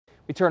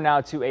We turn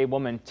now to a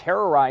woman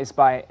terrorized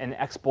by an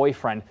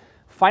ex-boyfriend,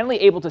 finally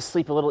able to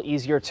sleep a little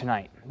easier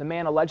tonight. The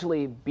man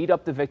allegedly beat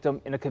up the victim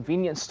in a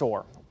convenience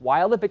store.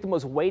 While the victim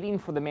was waiting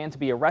for the man to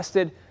be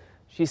arrested,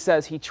 she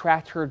says he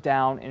tracked her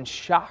down and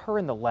shot her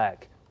in the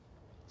leg.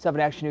 7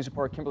 Action News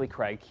reporter Kimberly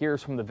Craig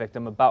hears from the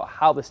victim about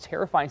how this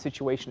terrifying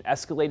situation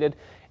escalated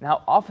and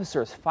how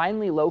officers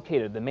finally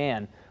located the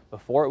man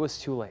before it was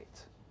too late.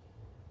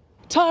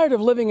 Tired of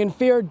living in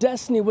fear,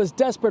 Destiny was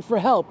desperate for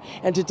help,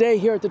 and today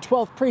here at the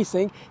 12th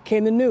precinct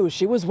came the news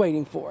she was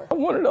waiting for.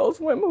 I'm one of those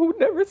women who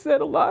never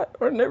said a lot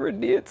or never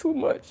did too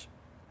much.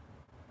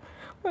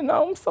 But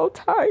now I'm so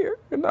tired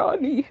and now I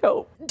need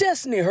help.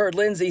 Destiny heard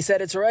Lindsay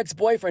said it's her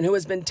ex-boyfriend who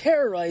has been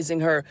terrorizing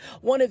her.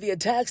 One of the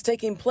attacks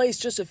taking place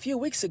just a few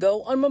weeks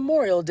ago on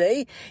Memorial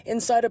Day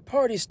inside a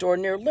party store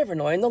near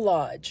Livernois in the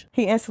Lodge.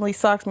 He instantly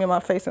socks me in my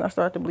face and I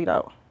start to bleed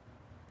out.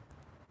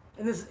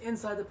 And this is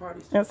inside the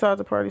party store? Inside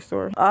the party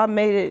store. I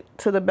made it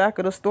to the back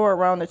of the store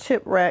around the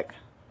chip rack.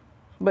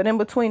 But in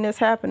between this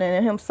happening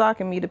and him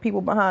socking me, the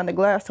people behind the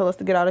glass told us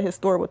to get out of his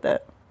store with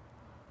that.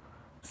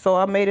 So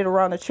I made it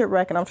around the chip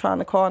rack and I'm trying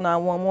to call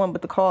 911,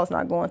 but the call's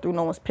not going through.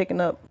 No one's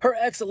picking up. Her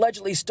ex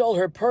allegedly stole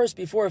her purse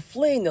before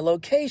fleeing the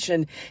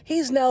location.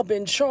 He's now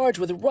been charged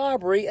with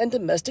robbery and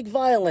domestic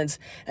violence.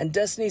 And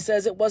Destiny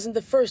says it wasn't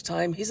the first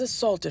time he's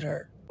assaulted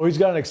her. Well, he's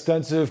got an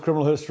extensive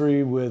criminal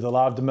history with a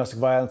lot of domestic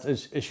violence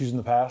issues in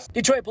the past.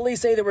 Detroit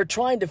police say they were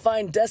trying to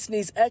find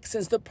Destiny's ex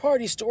since the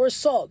party store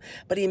assault,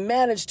 but he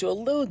managed to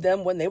elude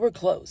them when they were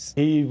close.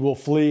 He will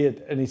flee at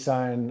any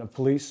sign of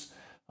police,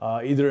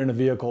 either in a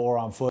vehicle or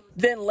on foot.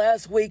 Then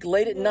last week,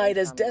 late at night,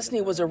 as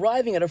Destiny was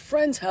arriving at a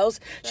friend's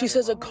house, she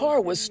says a car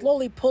was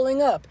slowly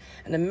pulling up,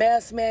 and a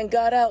masked man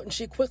got out, and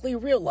she quickly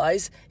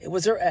realized it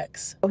was her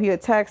ex. He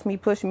attacks me,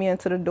 pushed me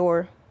into the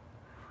door,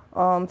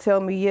 tell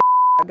me, yeah,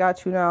 I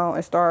got you now,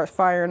 and starts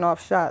firing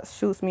off shots,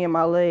 shoots me in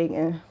my leg,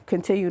 and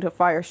continue to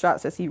fire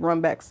shots as he run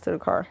back to the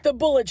car. The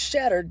bullet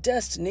shattered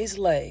Destiny's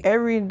leg.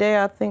 Every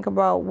day I think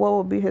about what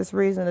would be his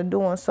reason of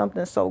doing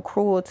something so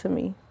cruel to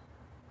me.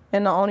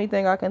 And the only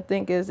thing I can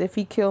think is if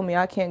he killed me,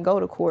 I can't go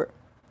to court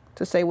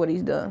to say what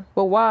he's done.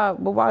 But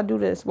why do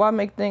this? Why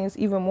make things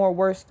even more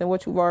worse than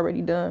what you've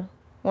already done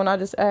when I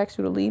just asked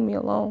you to leave me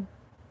alone?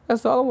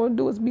 That's all I want to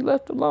do is be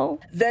left alone.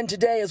 Then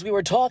today, as we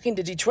were talking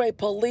to Detroit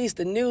police,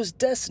 the news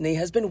Destiny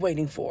has been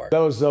waiting for. That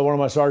was one of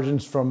my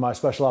sergeants from my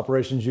special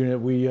operations unit.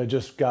 We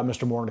just got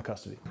Mr. Moore into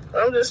custody.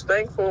 I'm just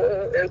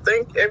thankful and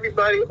thank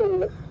everybody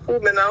who's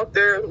been out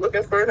there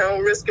looking for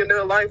him, risking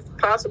their life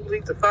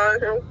possibly to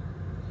find him.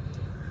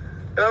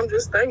 And I'm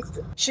just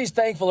thankful. She's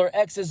thankful her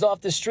ex is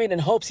off the street and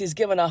hopes he's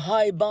given a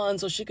high bond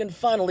so she can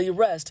finally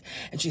rest.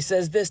 And she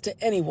says this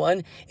to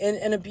anyone in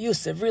an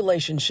abusive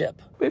relationship.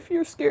 If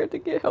you're scared to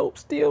get help,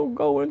 still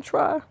go and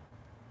try.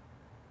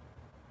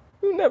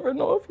 You never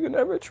know if you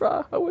never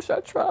try. I wish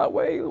I tried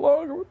way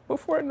longer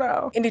before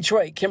now. In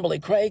Detroit, Kimberly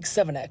Craig,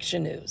 7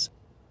 Action News.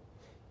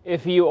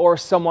 If you or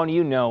someone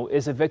you know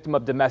is a victim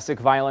of domestic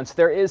violence,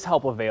 there is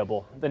help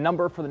available. The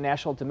number for the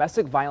National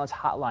Domestic Violence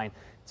Hotline,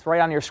 it's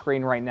right on your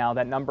screen right now.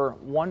 That number,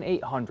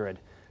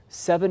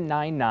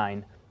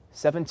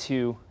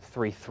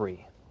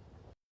 1-800-799-7233.